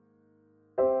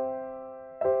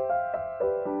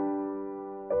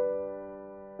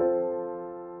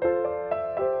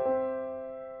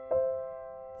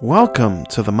Welcome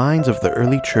to the Minds of the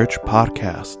Early Church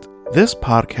podcast. This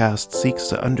podcast seeks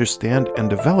to understand and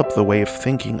develop the way of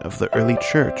thinking of the early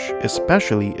church,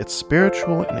 especially its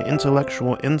spiritual and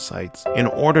intellectual insights, in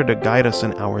order to guide us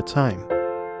in our time.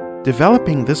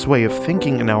 Developing this way of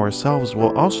thinking in ourselves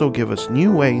will also give us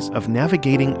new ways of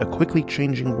navigating a quickly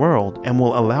changing world and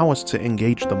will allow us to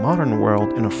engage the modern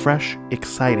world in a fresh,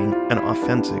 exciting, and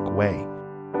authentic way.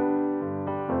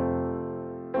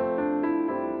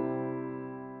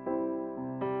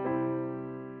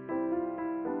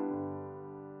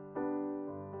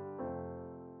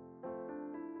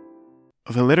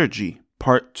 The Liturgy,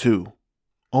 Part 2,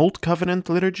 Old Covenant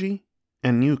Liturgy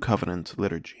and New Covenant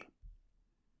Liturgy.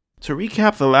 To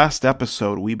recap the last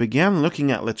episode, we began looking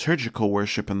at liturgical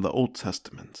worship in the Old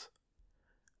Testament.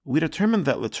 We determined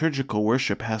that liturgical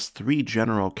worship has three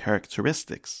general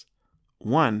characteristics.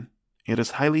 1, it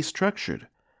is highly structured,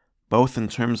 both in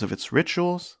terms of its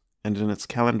rituals and in its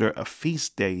calendar of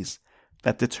feast days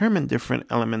that determine different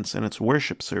elements in its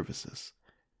worship services.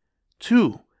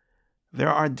 2, there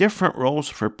are different roles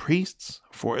for priests,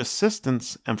 for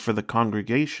assistants, and for the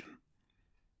congregation.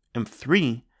 And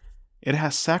 3, it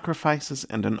has sacrifices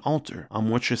and an altar on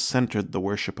which is centered the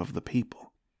worship of the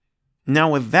people. Now,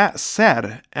 with that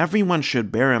said, everyone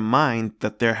should bear in mind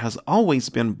that there has always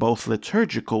been both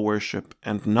liturgical worship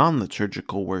and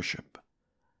non-liturgical worship.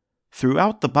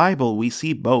 Throughout the Bible, we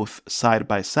see both side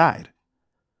by side.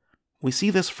 We see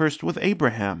this first with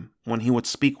Abraham, when he would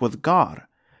speak with God,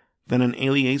 then in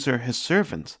Eliezer his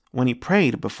servant, when he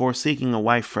prayed before seeking a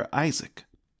wife for Isaac.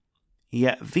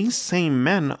 Yet these same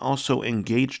men also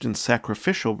engaged in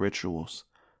sacrificial rituals,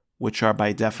 which are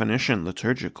by definition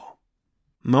liturgical.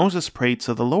 Moses prayed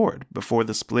to the Lord before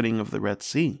the splitting of the Red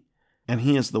Sea, and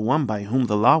he is the one by whom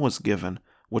the law was given,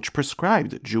 which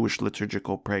prescribed Jewish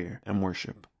liturgical prayer and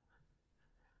worship.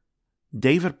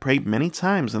 David prayed many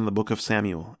times in the book of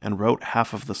Samuel and wrote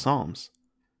half of the Psalms.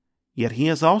 Yet he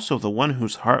is also the one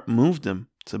whose heart moved him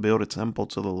to build a temple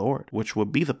to the Lord, which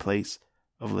would be the place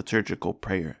of liturgical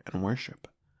prayer and worship.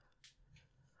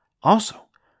 Also,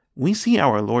 we see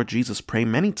our Lord Jesus pray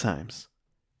many times,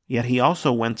 yet he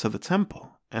also went to the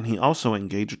temple, and he also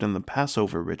engaged in the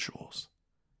Passover rituals.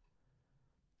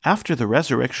 After the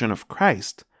resurrection of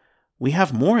Christ, we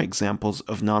have more examples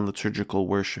of non-liturgical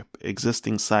worship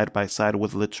existing side by side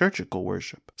with liturgical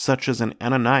worship, such as in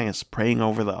Ananias praying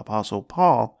over the Apostle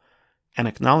Paul and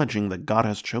acknowledging that God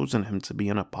has chosen him to be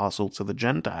an apostle to the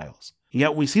Gentiles.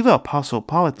 Yet we see the Apostle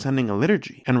Paul attending a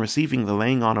liturgy and receiving the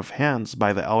laying on of hands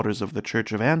by the elders of the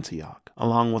church of Antioch,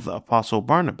 along with the Apostle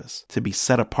Barnabas, to be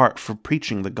set apart for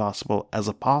preaching the gospel as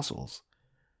apostles.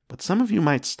 But some of you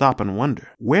might stop and wonder,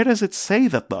 where does it say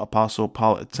that the Apostle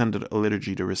Paul attended a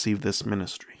liturgy to receive this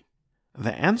ministry?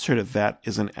 The answer to that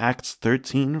is in Acts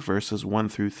 13, verses 1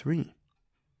 through 3.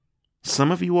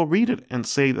 Some of you will read it and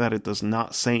say that it does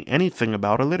not say anything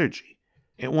about a liturgy.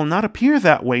 It will not appear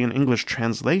that way in English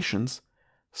translations,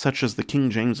 such as the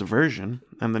King James Version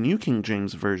and the New King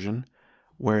James Version,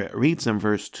 where it reads in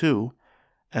verse 2,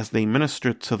 as they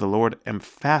ministered to the Lord and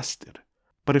fasted.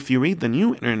 But if you read the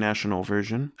New International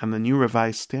Version and the New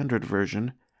Revised Standard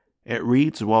Version, it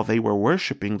reads while they were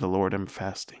worshiping the Lord and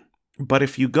fasting. But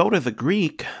if you go to the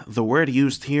Greek, the word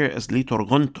used here is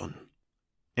liturgonton.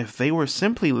 If they were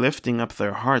simply lifting up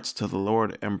their hearts to the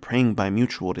Lord and praying by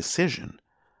mutual decision,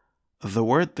 the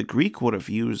word the Greek would have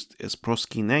used is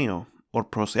proskineo or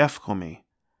proseuchome,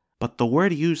 but the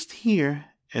word used here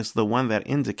is the one that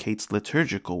indicates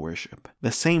liturgical worship.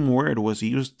 The same word was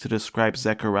used to describe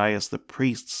Zechariah the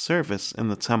priest's service in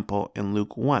the temple in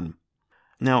Luke 1.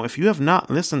 Now, if you have not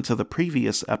listened to the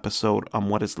previous episode on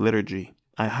what is liturgy,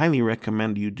 I highly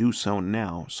recommend you do so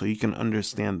now so you can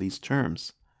understand these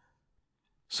terms.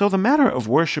 So the matter of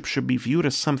worship should be viewed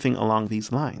as something along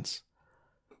these lines.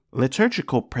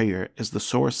 Liturgical prayer is the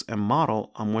source and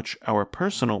model on which our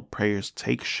personal prayers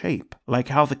take shape, like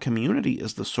how the community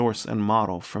is the source and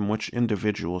model from which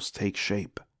individuals take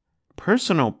shape.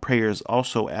 Personal prayers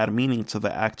also add meaning to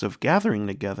the act of gathering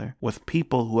together with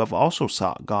people who have also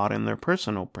sought God in their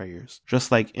personal prayers, just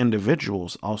like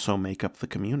individuals also make up the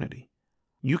community.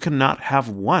 You cannot have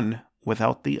one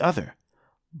without the other.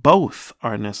 Both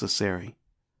are necessary.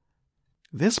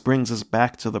 This brings us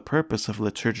back to the purpose of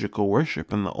liturgical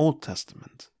worship in the Old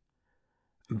Testament.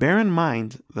 Bear in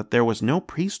mind that there was no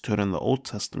priesthood in the Old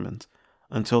Testament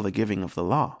until the giving of the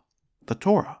law, the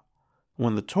Torah.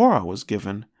 When the Torah was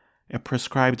given, it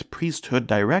prescribed priesthood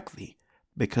directly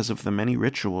because of the many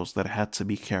rituals that had to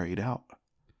be carried out.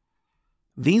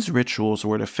 These rituals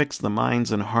were to fix the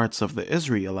minds and hearts of the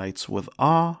Israelites with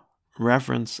awe,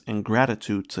 reverence, and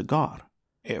gratitude to God.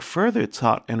 It further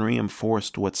taught and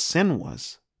reinforced what sin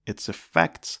was, its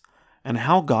effects, and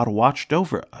how God watched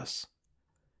over us.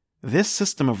 This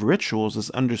system of rituals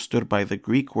is understood by the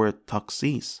Greek word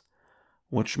taxis,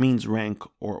 which means rank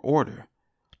or order.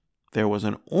 There was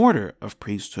an order of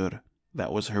priesthood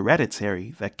that was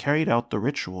hereditary that carried out the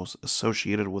rituals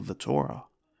associated with the Torah.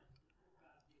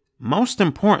 Most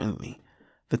importantly,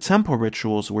 the temple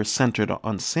rituals were centered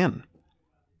on sin.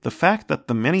 The fact that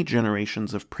the many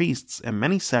generations of priests and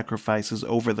many sacrifices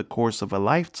over the course of a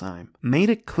lifetime made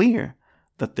it clear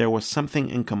that there was something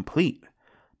incomplete,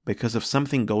 because if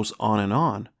something goes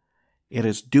on, it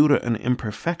is due to an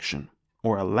imperfection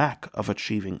or a lack of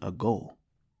achieving a goal.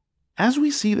 As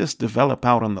we see this develop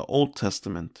out in the Old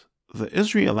Testament, the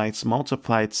Israelites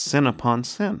multiplied sin upon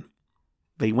sin.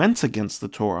 They went against the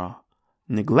Torah,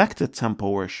 neglected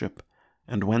temple worship,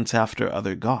 and went after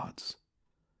other gods.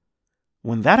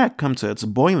 When that had come to its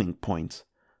boiling point,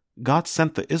 God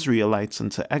sent the Israelites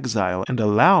into exile and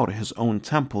allowed his own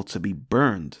temple to be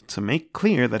burned to make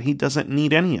clear that he doesn't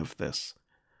need any of this.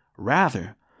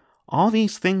 Rather, all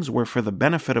these things were for the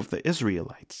benefit of the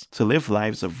Israelites, to live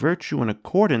lives of virtue in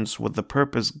accordance with the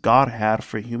purpose God had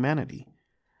for humanity.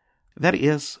 That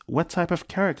is, what type of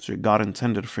character God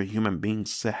intended for human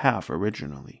beings to have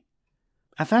originally.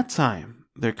 At that time,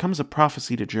 there comes a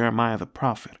prophecy to Jeremiah the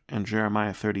prophet in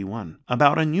Jeremiah 31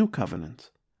 about a new covenant.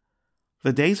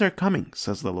 The days are coming,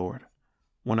 says the Lord,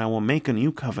 when I will make a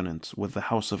new covenant with the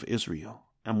house of Israel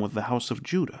and with the house of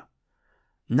Judah,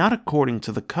 not according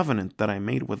to the covenant that I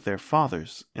made with their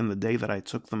fathers in the day that I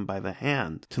took them by the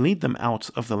hand to lead them out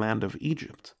of the land of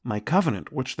Egypt, my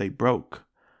covenant which they broke,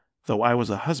 though I was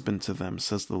a husband to them,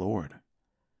 says the Lord.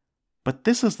 But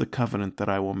this is the covenant that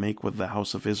I will make with the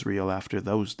house of Israel after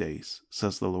those days,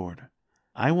 says the Lord.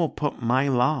 I will put my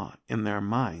law in their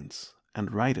minds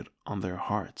and write it on their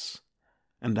hearts.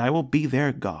 And I will be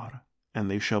their God,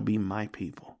 and they shall be my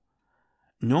people.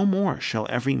 No more shall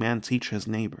every man teach his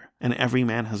neighbor, and every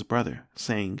man his brother,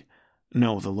 saying,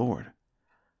 Know the Lord.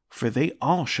 For they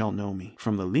all shall know me,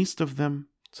 from the least of them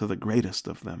to the greatest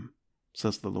of them,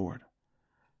 says the Lord.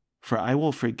 For I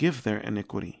will forgive their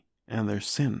iniquity, and their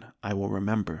sin I will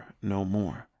remember no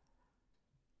more.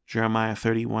 Jeremiah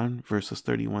 31, verses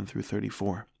 31 through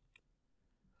 34.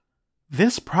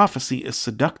 This prophecy is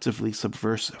seductively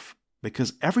subversive,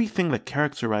 because everything that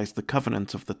characterized the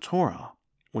covenant of the Torah,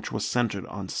 which was centered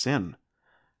on sin,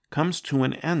 comes to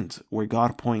an end where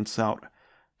God points out,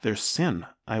 Their sin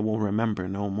I will remember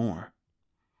no more.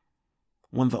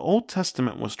 When the Old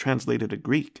Testament was translated to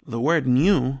Greek, the word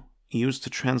new, used to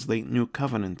translate new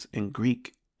covenant in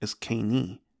Greek, is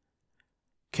keni.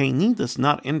 Keni does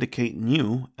not indicate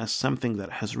new as something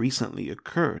that has recently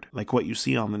occurred, like what you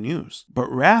see on the news, but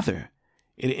rather,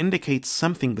 it indicates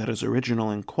something that is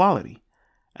original in quality,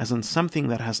 as in something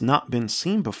that has not been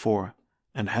seen before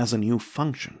and has a new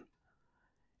function.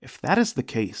 If that is the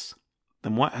case,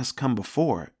 then what has come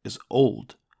before is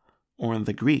old, or in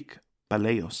the Greek,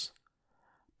 paleos.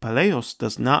 Paleos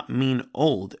does not mean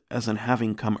old as in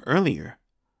having come earlier,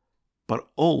 but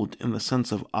old in the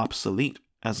sense of obsolete,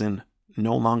 as in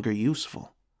no longer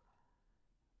useful.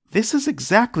 This is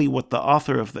exactly what the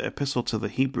author of the Epistle to the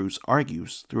Hebrews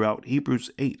argues throughout Hebrews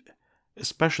 8,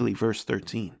 especially verse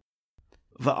 13.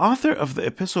 The author of the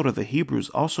Epistle to the Hebrews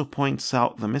also points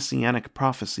out the messianic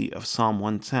prophecy of Psalm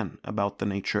 110 about the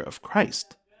nature of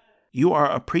Christ. You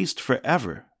are a priest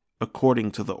forever,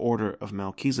 according to the order of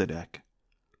Melchizedek.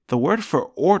 The word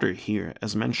for order here,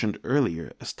 as mentioned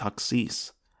earlier, is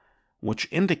taxis, which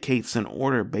indicates an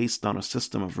order based on a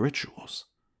system of rituals.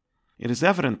 It is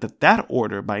evident that that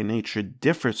order by nature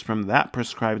differs from that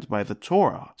prescribed by the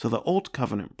Torah to the Old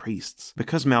Covenant priests,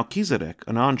 because Melchizedek,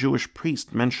 a non-Jewish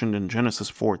priest mentioned in Genesis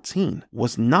 14,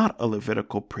 was not a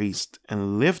Levitical priest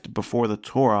and lived before the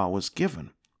Torah was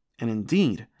given. And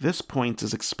indeed, this point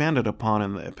is expanded upon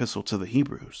in the Epistle to the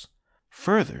Hebrews.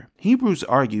 Further, Hebrews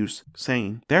argues,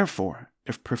 saying, Therefore,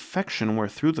 if perfection were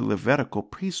through the Levitical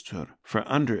priesthood, for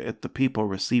under it the people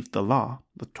received the law,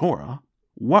 the Torah,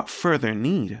 what further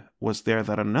need was there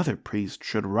that another priest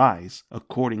should rise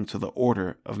according to the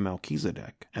order of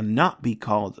Melchizedek, and not be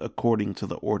called according to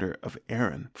the order of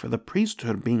Aaron? For the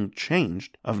priesthood being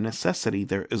changed, of necessity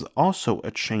there is also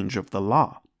a change of the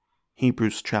law.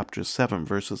 Hebrews chapter 7,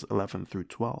 verses 11 through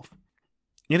 12.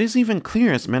 It is even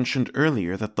clear, as mentioned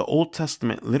earlier, that the Old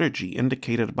Testament liturgy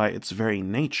indicated by its very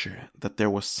nature that there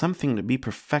was something to be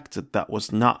perfected that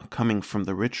was not coming from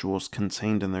the rituals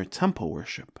contained in their temple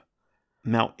worship.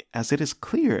 Now, as it is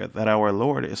clear that our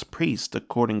Lord is priest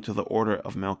according to the order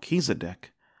of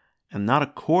Melchizedek, and not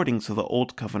according to the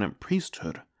Old Covenant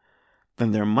priesthood,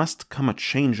 then there must come a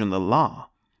change in the law,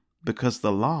 because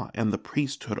the law and the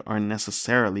priesthood are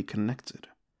necessarily connected.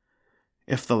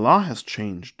 If the law has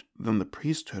changed, then the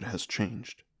priesthood has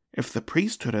changed. If the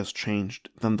priesthood has changed,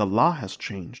 then the law has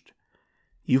changed.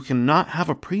 You cannot have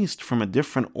a priest from a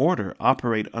different order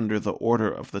operate under the order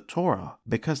of the Torah,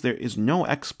 because there is no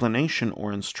explanation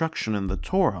or instruction in the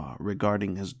Torah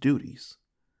regarding his duties.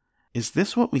 Is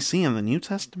this what we see in the New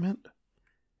Testament?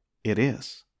 It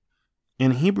is.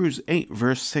 In Hebrews 8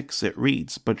 verse 6 it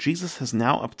reads, "But Jesus has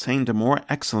now obtained a more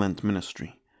excellent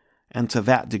ministry, and to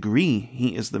that degree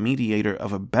he is the mediator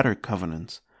of a better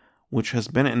covenant, which has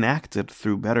been enacted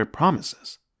through better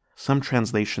promises." Some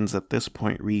translations at this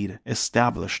point read,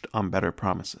 "established on better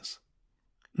promises."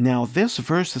 Now this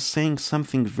verse is saying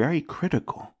something very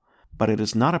critical, but it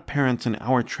is not apparent in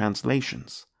our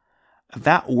translations.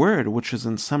 That word, which is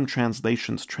in some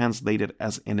translations translated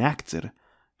as enacted,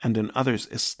 and in others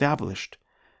established,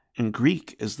 in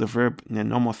Greek is the verb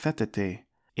nomothetete.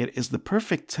 It is the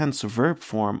perfect tense verb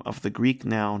form of the Greek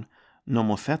noun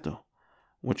nomotheto,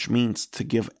 which means to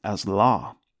give as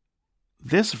law.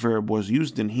 This verb was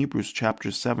used in Hebrews chapter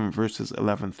 7 verses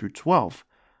 11 through 12,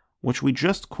 which we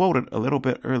just quoted a little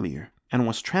bit earlier, and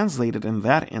was translated in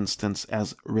that instance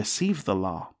as receive the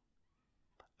law.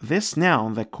 This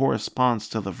noun that corresponds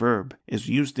to the verb is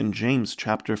used in James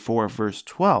chapter 4 verse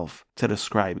 12 to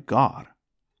describe God.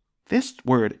 This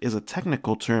word is a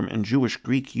technical term in Jewish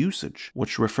Greek usage,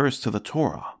 which refers to the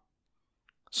Torah.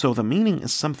 So the meaning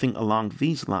is something along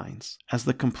these lines, as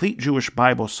the complete Jewish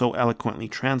Bible so eloquently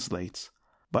translates,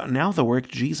 "But now the work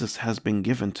Jesus has been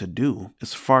given to do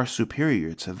is far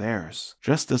superior to theirs,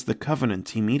 just as the covenant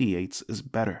he mediates is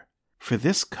better. For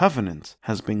this covenant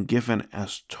has been given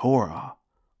as Torah,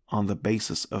 on the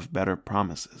basis of better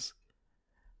promises."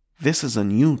 This is a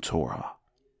new Torah.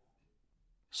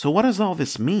 So what does all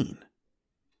this mean?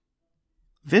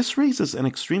 This raises an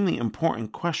extremely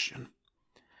important question.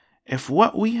 If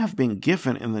what we have been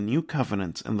given in the new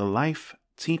covenant in the life,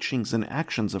 teachings, and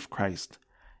actions of Christ,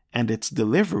 and its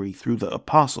delivery through the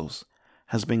apostles,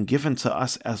 has been given to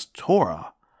us as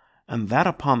Torah, and that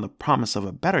upon the promise of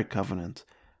a better covenant,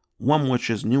 one which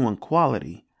is new in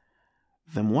quality,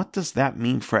 then what does that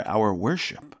mean for our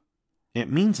worship? It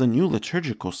means a new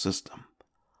liturgical system,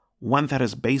 one that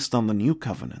is based on the new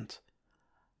covenant.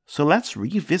 So let's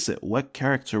revisit what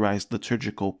characterized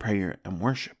liturgical prayer and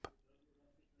worship.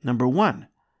 Number 1,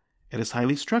 it is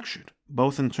highly structured,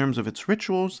 both in terms of its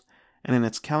rituals and in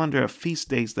its calendar of feast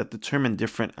days that determine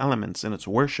different elements in its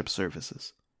worship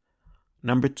services.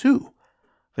 Number 2,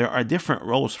 there are different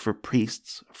roles for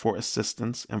priests, for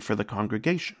assistants, and for the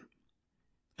congregation.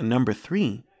 And number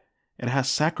 3, it has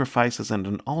sacrifices and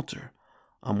an altar,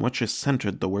 on which is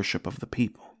centered the worship of the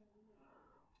people.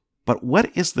 But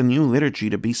what is the new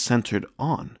liturgy to be centered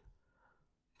on?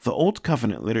 The Old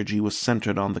Covenant liturgy was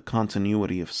centered on the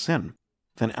continuity of sin.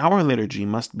 Then our liturgy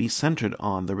must be centered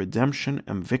on the redemption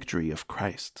and victory of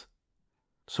Christ.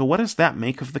 So what does that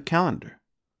make of the calendar?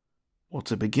 Well,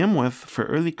 to begin with, for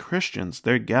early Christians,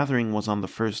 their gathering was on the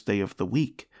first day of the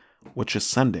week, which is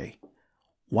Sunday.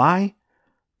 Why?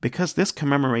 Because this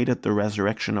commemorated the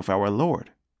resurrection of our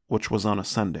Lord, which was on a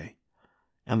Sunday,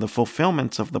 and the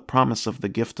fulfillment of the promise of the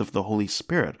gift of the Holy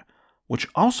Spirit, which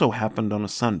also happened on a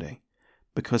Sunday,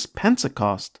 because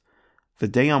Pentecost, the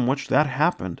day on which that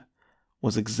happened,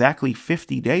 was exactly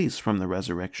 50 days from the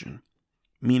resurrection,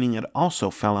 meaning it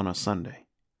also fell on a Sunday.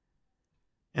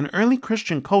 In early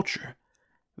Christian culture,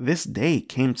 this day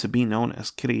came to be known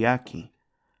as Kyriaki,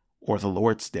 or the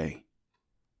Lord's Day.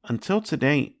 Until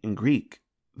today, in Greek,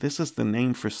 this is the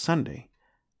name for Sunday,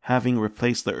 having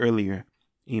replaced the earlier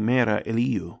Imera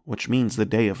Eliou, which means the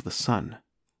day of the sun.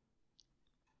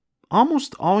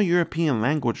 Almost all European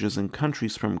languages in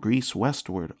countries from Greece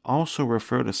westward also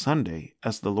refer to Sunday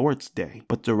as the Lord's Day,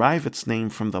 but derive its name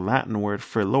from the Latin word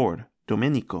for Lord,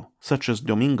 Domenico, such as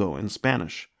Domingo in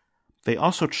Spanish. They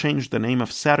also changed the name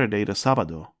of Saturday to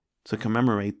Sábado to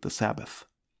commemorate the Sabbath.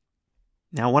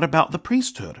 Now what about the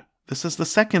priesthood? This is the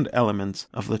second element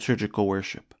of liturgical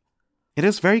worship. It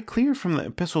is very clear from the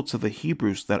epistle to the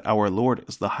Hebrews that our Lord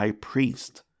is the high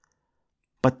priest.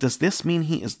 But does this mean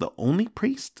he is the only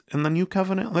priest in the New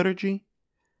Covenant liturgy?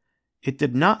 It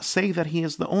did not say that he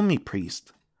is the only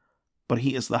priest, but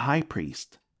he is the high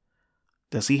priest.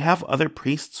 Does he have other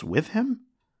priests with him?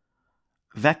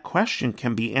 That question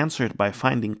can be answered by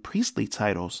finding priestly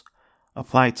titles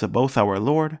applied to both our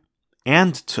Lord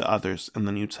and to others in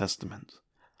the New Testament.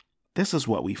 This is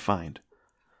what we find.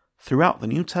 Throughout the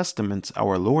New Testament,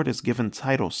 our Lord is given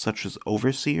titles such as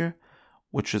overseer,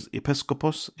 which is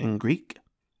episkopos in Greek,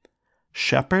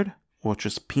 shepherd, which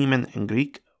is poimen in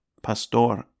Greek,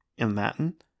 pastor in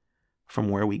Latin, from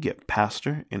where we get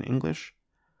pastor in English,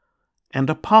 and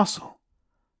apostle,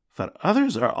 that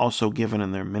others are also given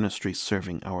in their ministry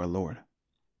serving our Lord.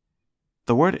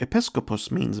 The word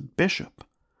episkopos means bishop,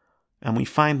 and we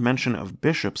find mention of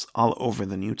bishops all over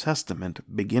the New Testament,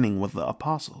 beginning with the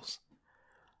apostles.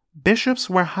 Bishops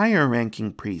were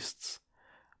higher-ranking priests,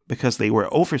 because they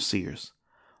were overseers,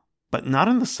 but not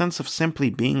in the sense of simply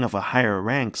being of a higher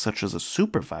rank such as a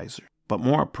supervisor, but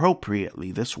more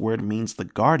appropriately this word means the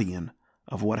guardian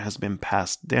of what has been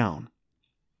passed down.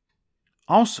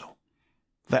 Also,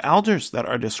 the elders that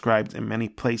are described in many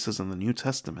places in the New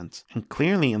Testament, and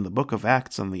clearly in the book of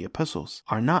Acts and the epistles,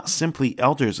 are not simply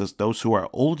elders as those who are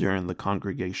older in the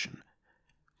congregation.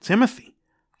 Timothy,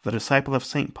 the disciple of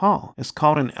St. Paul, is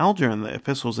called an elder in the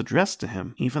epistles addressed to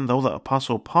him, even though the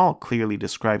apostle Paul clearly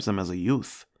describes him as a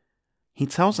youth. He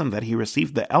tells him that he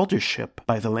received the eldership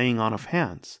by the laying on of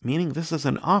hands, meaning this is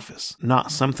an office,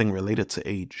 not something related to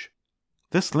age.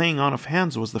 This laying on of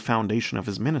hands was the foundation of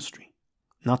his ministry,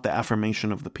 not the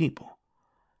affirmation of the people.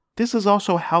 This is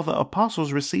also how the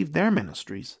apostles received their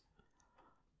ministries.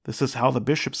 This is how the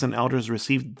bishops and elders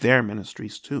received their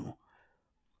ministries too.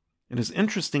 It is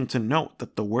interesting to note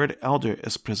that the word elder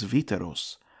is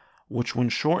presbyteros, which when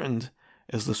shortened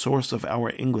is the source of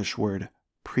our English word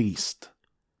priest.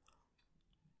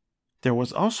 There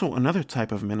was also another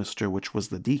type of minister which was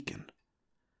the deacon.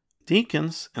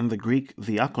 Deacons, in the Greek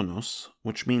diakonos,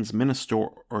 which means minister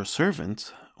or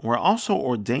servant, were also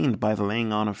ordained by the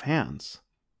laying on of hands.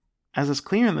 As is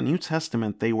clear in the New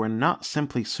Testament, they were not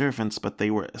simply servants, but they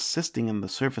were assisting in the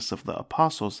service of the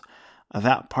apostles,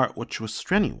 that part which was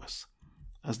strenuous,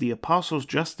 as the apostles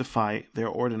justify their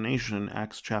ordination in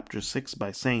Acts chapter 6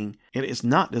 by saying, "It is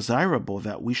not desirable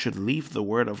that we should leave the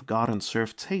word of God and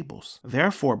serve tables.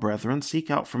 Therefore, brethren, seek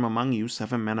out from among you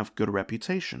 7 men of good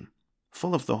reputation,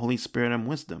 full of the Holy Spirit and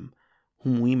wisdom,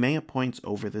 whom we may appoint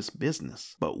over this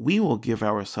business. But we will give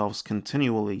ourselves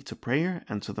continually to prayer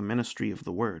and to the ministry of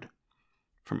the word."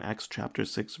 From Acts chapter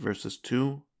 6 verses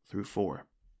 2 through 4.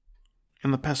 In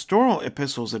the pastoral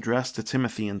epistles addressed to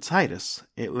Timothy and Titus,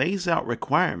 it lays out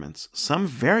requirements, some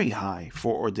very high,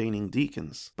 for ordaining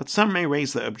deacons, but some may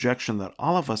raise the objection that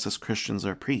all of us as Christians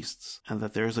are priests, and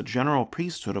that there is a general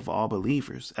priesthood of all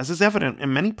believers, as is evident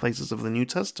in many places of the New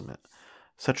Testament,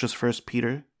 such as 1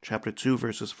 Peter chapter 2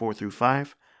 verses 4 through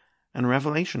 5, and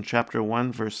Revelation chapter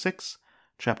 1 verse 6,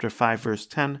 chapter 5 verse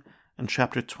 10, and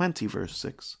chapter 20 verse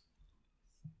 6.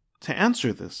 To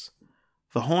answer this,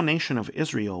 the whole nation of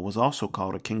Israel was also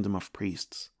called a kingdom of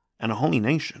priests, and a holy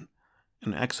nation,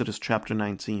 in Exodus chapter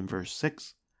 19, verse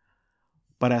 6.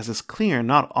 But as is clear,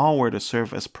 not all were to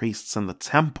serve as priests in the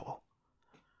temple.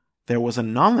 There was a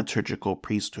non-liturgical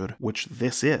priesthood, which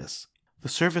this is. The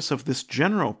service of this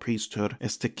general priesthood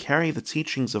is to carry the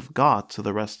teachings of God to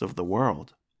the rest of the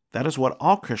world. That is what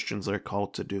all Christians are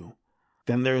called to do.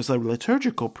 Then there is a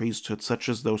liturgical priesthood such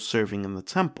as those serving in the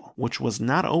temple, which was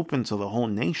not open to the whole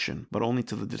nation, but only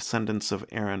to the descendants of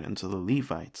Aaron and to the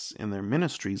Levites in their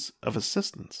ministries of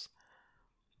assistance.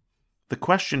 The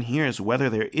question here is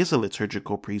whether there is a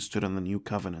liturgical priesthood in the New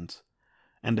Covenant,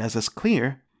 and as is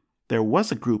clear, there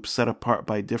was a group set apart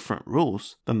by different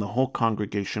rules than the whole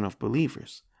congregation of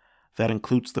believers. That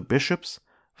includes the bishops,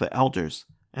 the elders,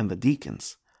 and the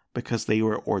deacons, because they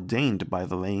were ordained by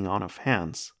the laying on of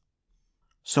hands.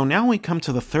 So now we come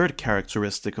to the third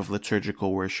characteristic of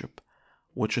liturgical worship,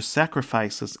 which is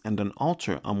sacrifices and an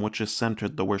altar on which is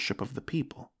centered the worship of the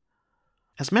people.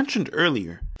 As mentioned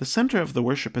earlier, the center of the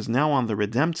worship is now on the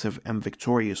redemptive and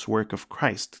victorious work of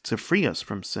Christ to free us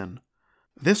from sin.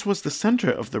 This was the center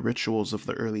of the rituals of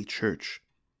the early church.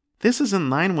 This is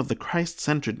in line with the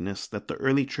Christ-centeredness that the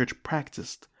early church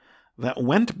practiced, that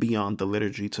went beyond the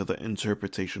liturgy to the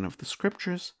interpretation of the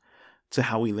scriptures, to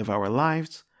how we live our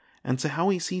lives, and to how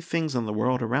we see things in the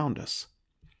world around us.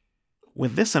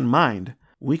 With this in mind,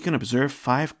 we can observe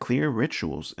 5 clear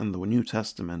rituals in the New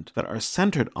Testament that are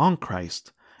centered on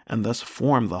Christ and thus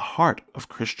form the heart of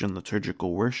Christian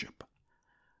liturgical worship.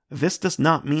 This does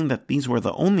not mean that these were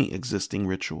the only existing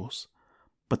rituals,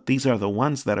 but these are the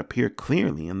ones that appear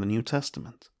clearly in the New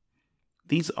Testament.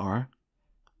 These are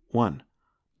 1.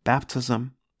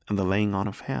 Baptism and the laying on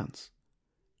of hands.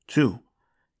 2.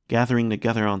 Gathering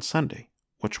together on Sunday,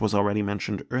 which was already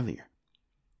mentioned earlier.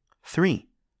 3.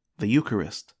 The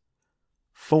Eucharist.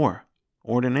 4.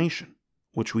 Ordination,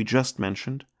 which we just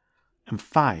mentioned. And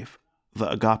 5.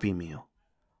 The agape meal.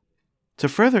 To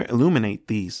further illuminate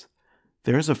these,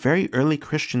 there is a very early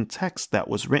Christian text that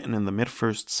was written in the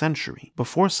mid-1st century,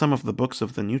 before some of the books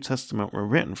of the New Testament were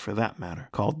written for that matter,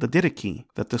 called the Liturgy,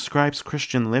 that describes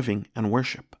Christian living and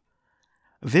worship.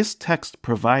 This text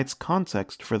provides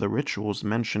context for the rituals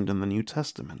mentioned in the New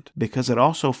Testament, because it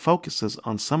also focuses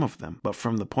on some of them, but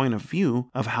from the point of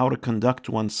view of how to conduct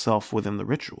oneself within the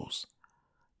rituals.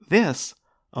 This,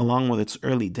 along with its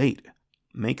early date,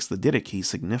 makes the Didache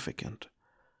significant.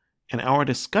 In our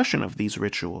discussion of these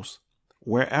rituals,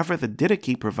 wherever the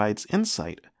Didache provides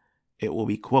insight, it will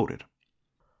be quoted.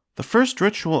 The first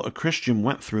ritual a Christian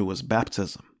went through was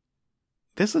baptism.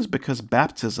 This is because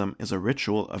baptism is a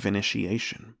ritual of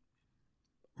initiation.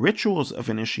 Rituals of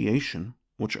initiation,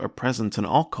 which are present in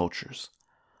all cultures,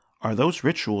 are those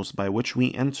rituals by which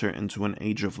we enter into an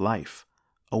age of life,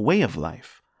 a way of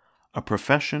life, a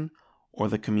profession, or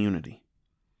the community.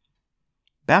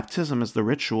 Baptism is the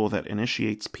ritual that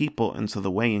initiates people into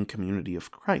the way and community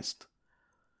of Christ.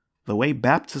 The way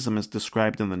baptism is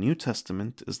described in the New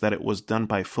Testament is that it was done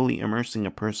by fully immersing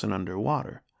a person under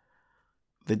water.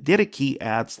 The Didache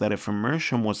adds that if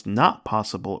immersion was not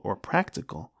possible or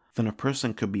practical, then a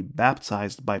person could be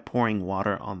baptized by pouring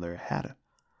water on their head.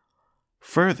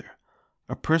 Further,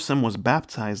 a person was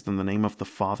baptized in the name of the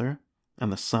Father,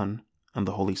 and the Son, and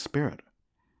the Holy Spirit.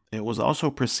 It was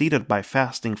also preceded by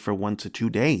fasting for 1 to 2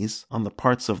 days on the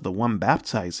parts of the one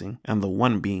baptizing and the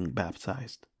one being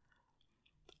baptized.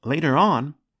 Later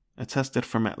on, attested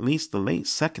from at least the late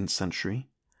 2nd century,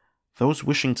 those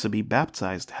wishing to be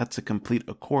baptized had to complete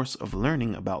a course of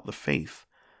learning about the faith,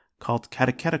 called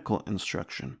catechetical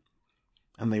instruction,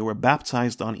 and they were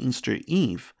baptized on Easter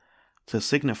Eve to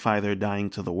signify their dying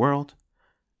to the world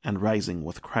and rising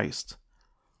with Christ.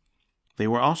 They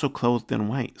were also clothed in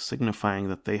white, signifying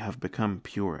that they have become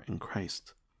pure in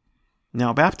Christ.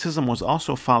 Now, baptism was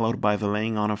also followed by the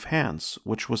laying on of hands,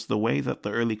 which was the way that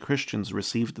the early Christians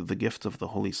received the gift of the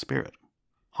Holy Spirit.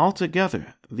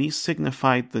 Altogether, these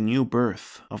signified the new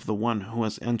birth of the one who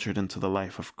has entered into the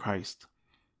life of Christ,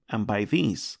 and by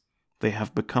these, they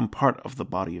have become part of the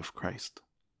body of Christ.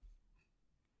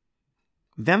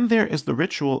 Then there is the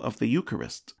ritual of the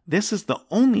Eucharist. This is the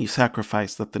only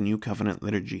sacrifice that the New Covenant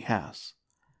liturgy has.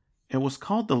 It was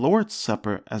called the Lord's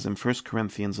Supper, as in 1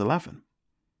 Corinthians 11.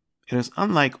 It is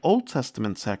unlike Old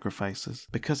Testament sacrifices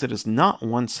because it is not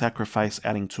one sacrifice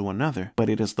adding to another, but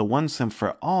it is the once and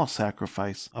for all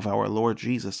sacrifice of our Lord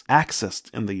Jesus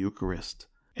accessed in the Eucharist.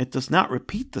 It does not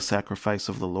repeat the sacrifice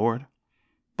of the Lord,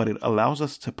 but it allows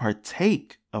us to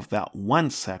partake of that one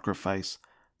sacrifice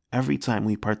every time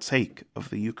we partake of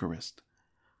the Eucharist.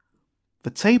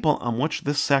 The table on which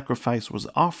this sacrifice was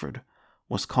offered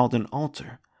was called an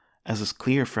altar, as is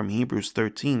clear from Hebrews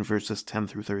 13 verses 10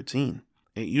 through 13.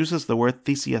 It uses the word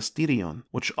thesiasterion,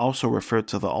 which also referred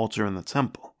to the altar in the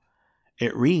temple.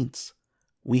 It reads,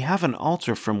 "We have an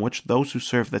altar from which those who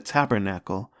serve the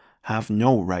tabernacle have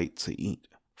no right to eat.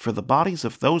 For the bodies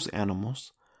of those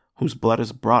animals, whose blood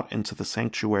is brought into the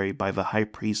sanctuary by the high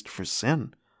priest for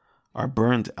sin, are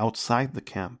burned outside the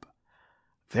camp.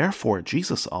 Therefore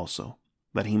Jesus also,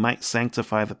 that he might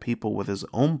sanctify the people with his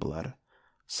own blood,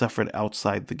 suffered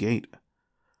outside the gate.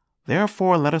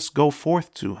 Therefore let us go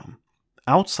forth to him,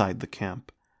 outside the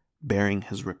camp, bearing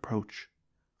his reproach."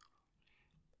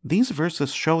 These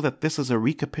verses show that this is a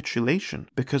recapitulation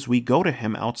because we go to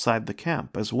him outside the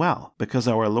camp as well, because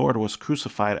our Lord was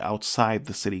crucified outside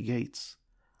the city gates.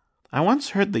 I once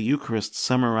heard the Eucharist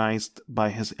summarized by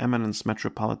His Eminence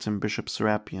Metropolitan Bishop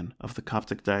Serapion of the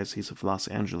Coptic Diocese of Los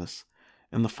Angeles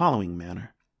in the following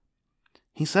manner.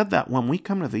 He said that when we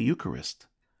come to the Eucharist,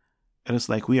 it is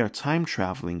like we are time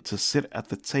traveling to sit at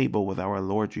the table with our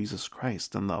Lord Jesus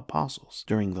Christ and the apostles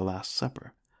during the Last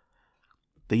Supper.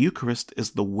 The Eucharist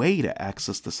is the way to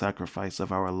access the sacrifice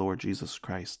of our Lord Jesus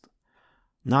Christ,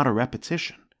 not a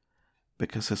repetition,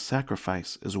 because his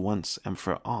sacrifice is once and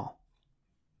for all.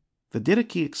 The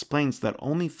Didache explains that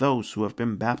only those who have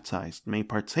been baptized may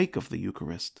partake of the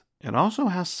Eucharist. It also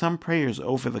has some prayers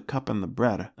over the cup and the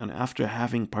bread, and after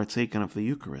having partaken of the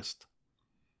Eucharist.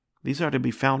 These are to be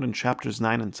found in chapters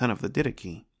 9 and 10 of the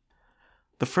Didache.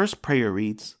 The first prayer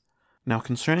reads, "Now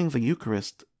concerning the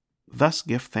Eucharist, thus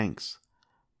give thanks.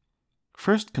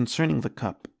 First concerning the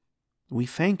cup, we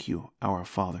thank you, our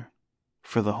Father,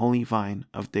 for the holy vine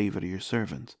of David your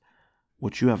servant,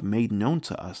 which you have made known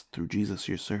to us through Jesus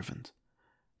your servant.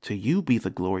 To you be the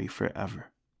glory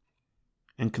forever.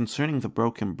 And concerning the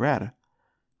broken bread,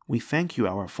 we thank you,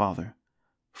 our Father,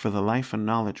 for the life and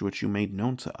knowledge which you made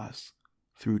known to us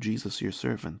through Jesus your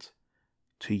servant.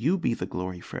 To you be the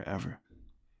glory forever.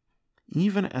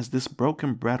 Even as this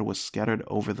broken bread was scattered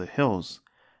over the hills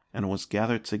and was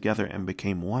gathered together and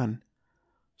became one,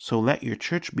 so let your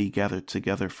church be gathered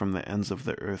together from the ends of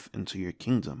the earth into your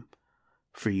kingdom.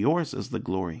 For yours is the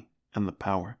glory and the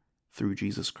power through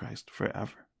Jesus Christ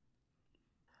forever."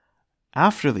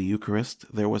 After the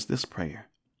Eucharist, there was this prayer.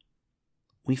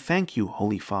 We thank you,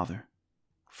 Holy Father,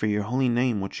 for your holy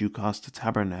name which you caused to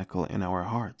tabernacle in our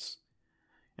hearts,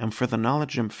 and for the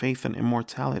knowledge and faith and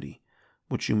immortality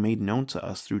which you made known to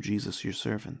us through Jesus your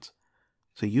servant.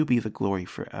 To you be the glory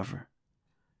forever.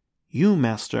 You,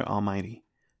 Master Almighty,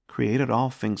 created all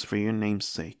things for your name's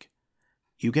sake.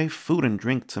 You gave food and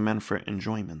drink to men for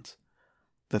enjoyment,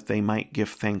 that they might give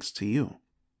thanks to you.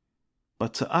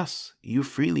 But to us you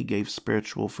freely gave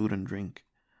spiritual food and drink,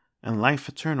 and life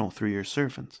eternal through your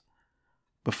servant.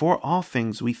 Before all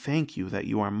things we thank you that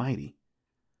you are mighty.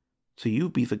 To you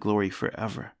be the glory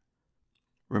forever.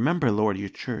 Remember, Lord, your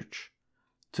church,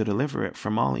 to deliver it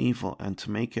from all evil and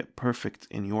to make it perfect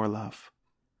in your love.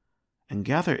 And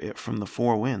gather it from the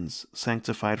four winds,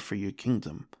 sanctified for your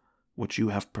kingdom, which you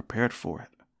have prepared for it.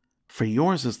 For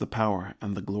yours is the power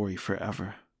and the glory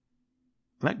forever.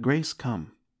 Let grace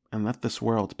come, and let this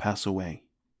world pass away.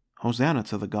 Hosanna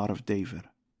to the God of David.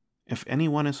 If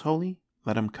anyone is holy,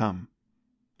 let him come.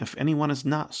 If anyone is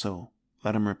not so,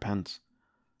 let him repent.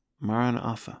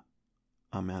 Maranatha.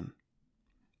 Amen.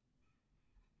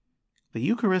 The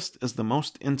Eucharist is the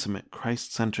most intimate,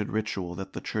 Christ-centered ritual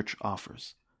that the Church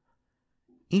offers.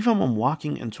 Even when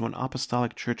walking into an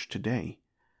apostolic church today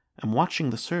and watching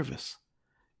the service,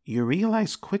 you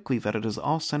realize quickly that it is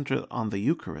all centered on the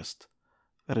Eucharist,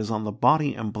 that is on the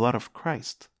body and blood of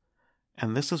Christ,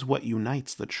 and this is what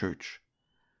unites the Church.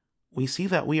 We see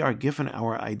that we are given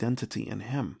our identity in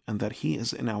Him, and that He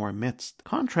is in our midst.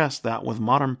 Contrast that with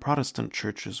modern Protestant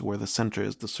churches where the center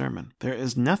is the sermon. There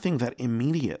is nothing that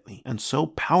immediately and so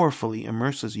powerfully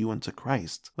immerses you into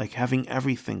Christ, like having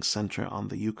everything center on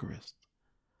the Eucharist.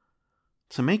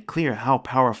 To make clear how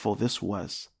powerful this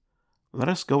was, let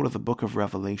us go to the book of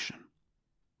Revelation.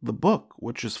 The book,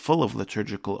 which is full of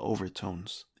liturgical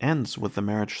overtones, ends with the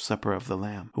marriage supper of the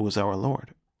Lamb, who is our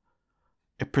Lord.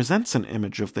 It presents an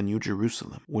image of the New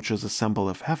Jerusalem, which is a symbol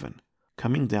of heaven,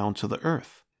 coming down to the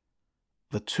earth.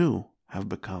 The two have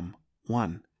become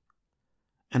one.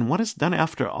 And what is done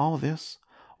after all this?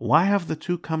 Why have the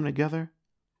two come together?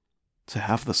 To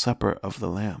have the supper of the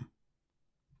Lamb.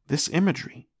 This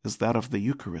imagery is that of the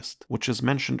Eucharist, which, as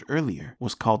mentioned earlier,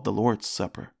 was called the Lord's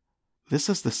Supper. This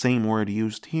is the same word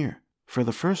used here. For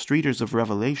the first readers of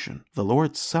Revelation, the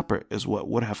Lord's Supper is what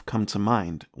would have come to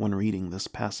mind when reading this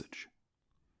passage.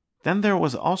 Then there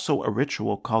was also a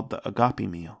ritual called the agape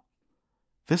meal.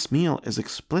 This meal is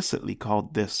explicitly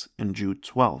called this in Jude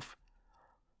 12.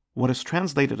 What is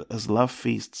translated as love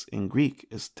feasts in Greek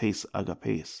is tes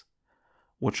agapes,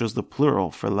 which is the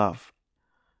plural for love.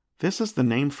 This is the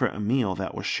name for a meal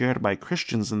that was shared by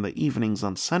Christians in the evenings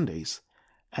on Sundays,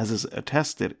 as is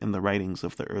attested in the writings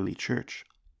of the early church.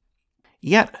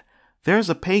 Yet, there is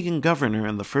a pagan governor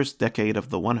in the first decade of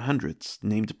the 100s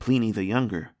named Pliny the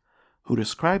Younger, who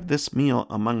described this meal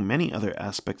among many other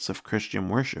aspects of Christian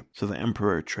worship to the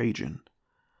Emperor Trajan.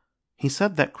 He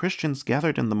said that Christians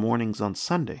gathered in the mornings on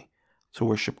Sunday to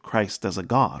worship Christ as a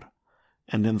god,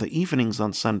 and in the evenings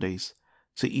on Sundays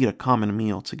to eat a common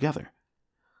meal together.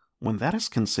 When that is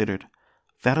considered,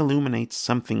 that illuminates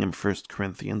something in 1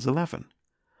 Corinthians 11.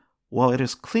 While it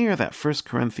is clear that 1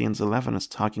 Corinthians 11 is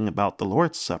talking about the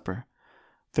Lord's Supper,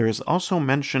 there is also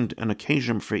mentioned an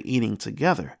occasion for eating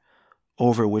together,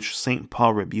 over which St.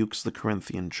 Paul rebukes the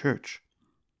Corinthian church.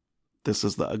 This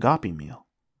is the agape meal.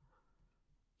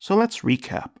 So let's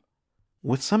recap.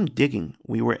 With some digging,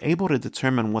 we were able to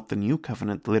determine what the New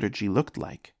Covenant liturgy looked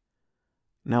like.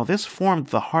 Now this formed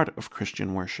the heart of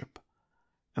Christian worship.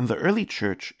 In the early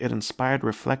church, it inspired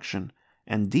reflection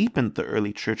and deepened the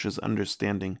early church's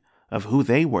understanding of who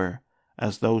they were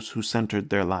as those who centered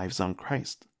their lives on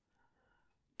Christ.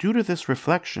 Due to this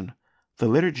reflection, the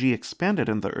liturgy expanded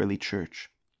in the early church.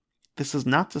 This is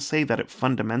not to say that it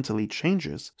fundamentally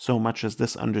changes so much as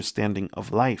this understanding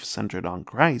of life centered on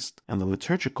Christ and the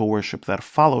liturgical worship that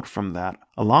followed from that,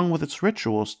 along with its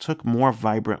rituals, took more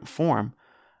vibrant form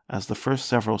as the first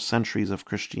several centuries of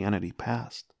Christianity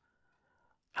passed.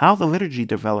 How the liturgy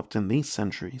developed in these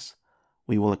centuries,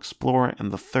 we will explore in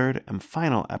the third and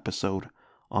final episode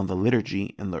on the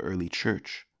liturgy in the early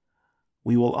church.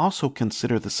 We will also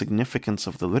consider the significance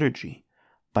of the liturgy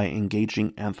by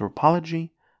engaging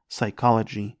anthropology,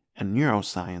 psychology, and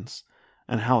neuroscience,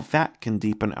 and how that can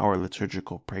deepen our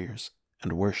liturgical prayers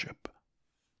and worship.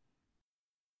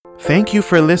 Thank you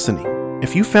for listening.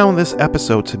 If you found this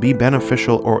episode to be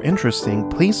beneficial or interesting,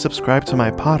 please subscribe to my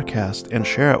podcast and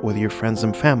share it with your friends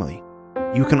and family.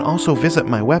 You can also visit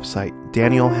my website,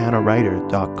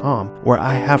 danielhannawriter.com, where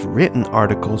I have written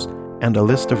articles and a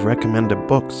list of recommended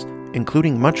books,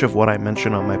 including much of what I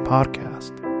mention on my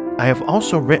podcast. I have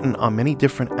also written on many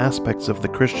different aspects of the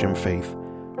Christian faith,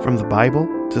 from the Bible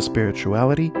to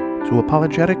spirituality to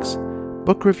apologetics,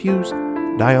 book reviews,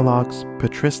 dialogues,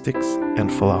 patristics,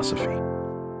 and philosophy.